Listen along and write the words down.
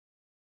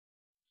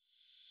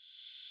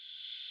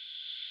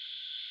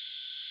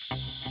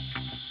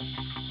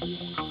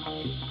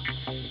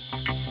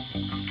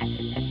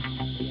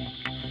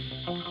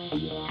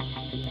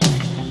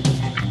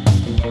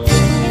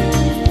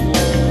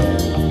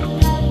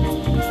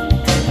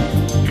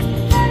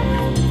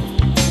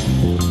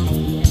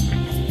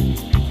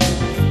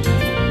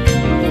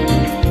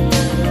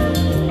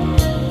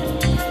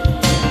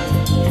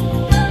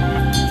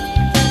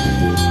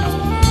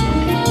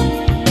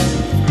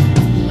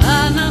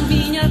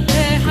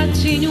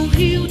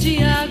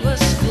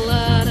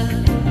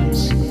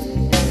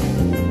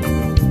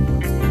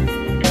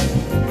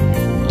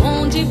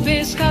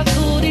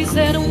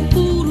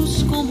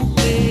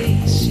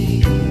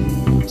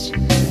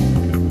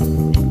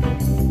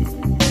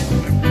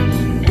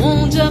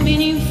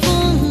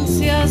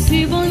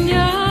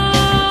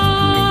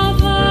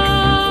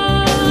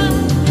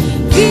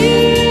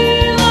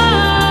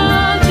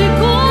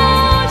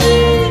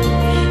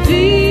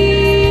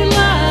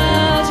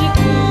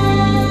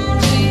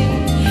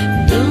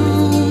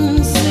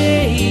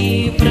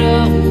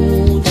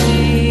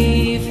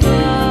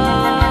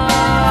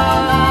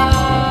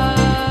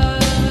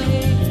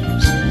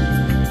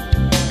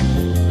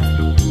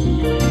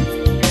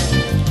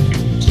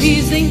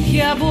Dizem que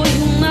a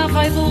boiuna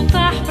vai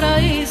voltar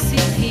pra esse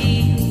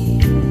rio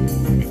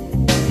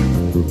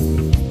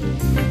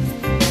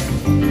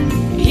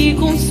e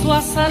com sua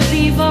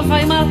saliva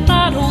vai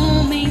matar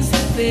homens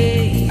e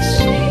peixes.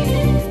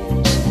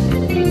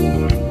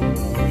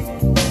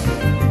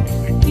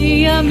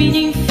 E a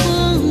minha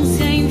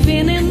infância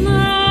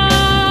envenenar.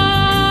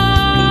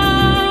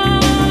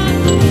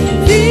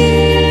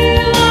 Vila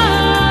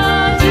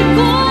de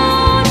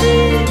Conde,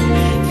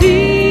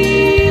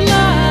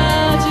 Vila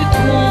de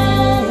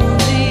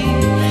Conde,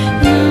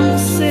 não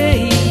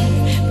sei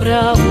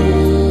pra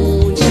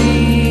onde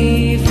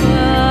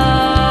vais.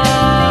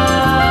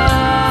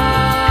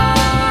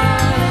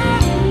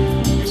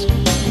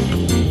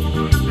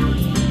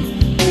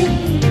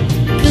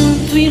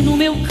 Canto e no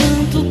meu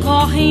canto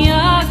correm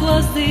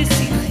águas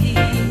desse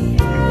rio.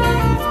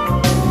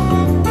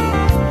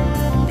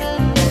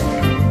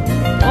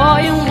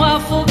 Boiam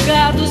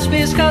afogados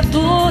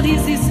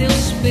pescadores e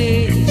seus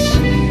peixes.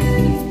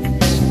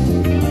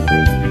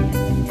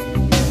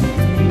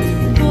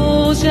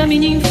 Hoje a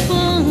minha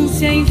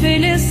infância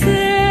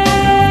envelheceu.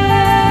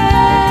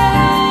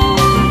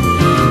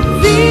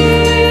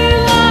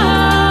 Vila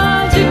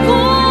de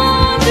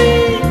Conde,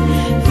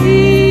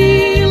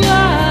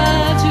 Vila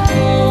de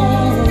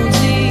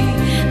Conde,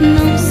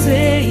 não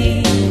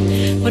sei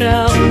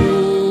pra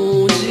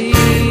onde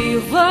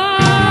vai.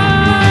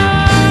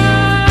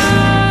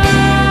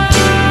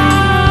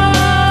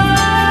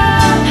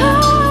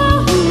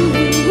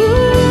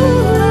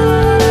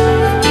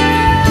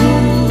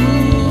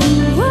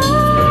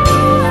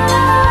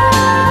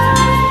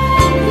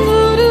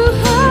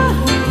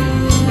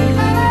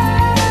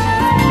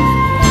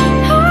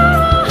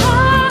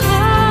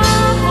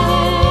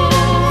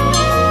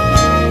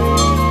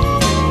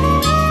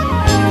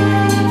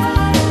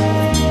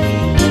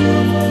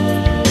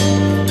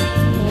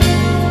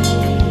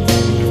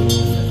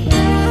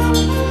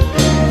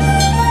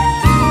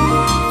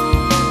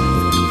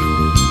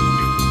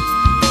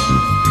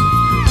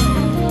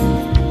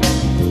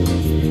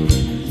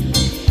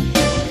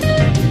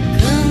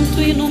 Canto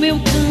e no meu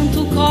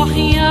canto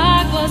correm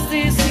águas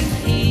desse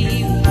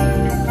rio.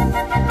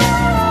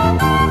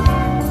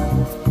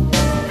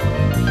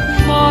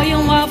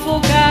 Boiam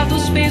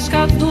afogados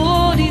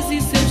pescadores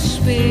e seus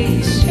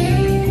peixes.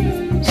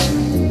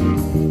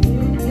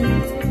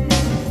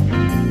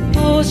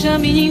 Hoje a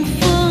minha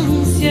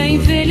infância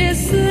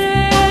envelheceu.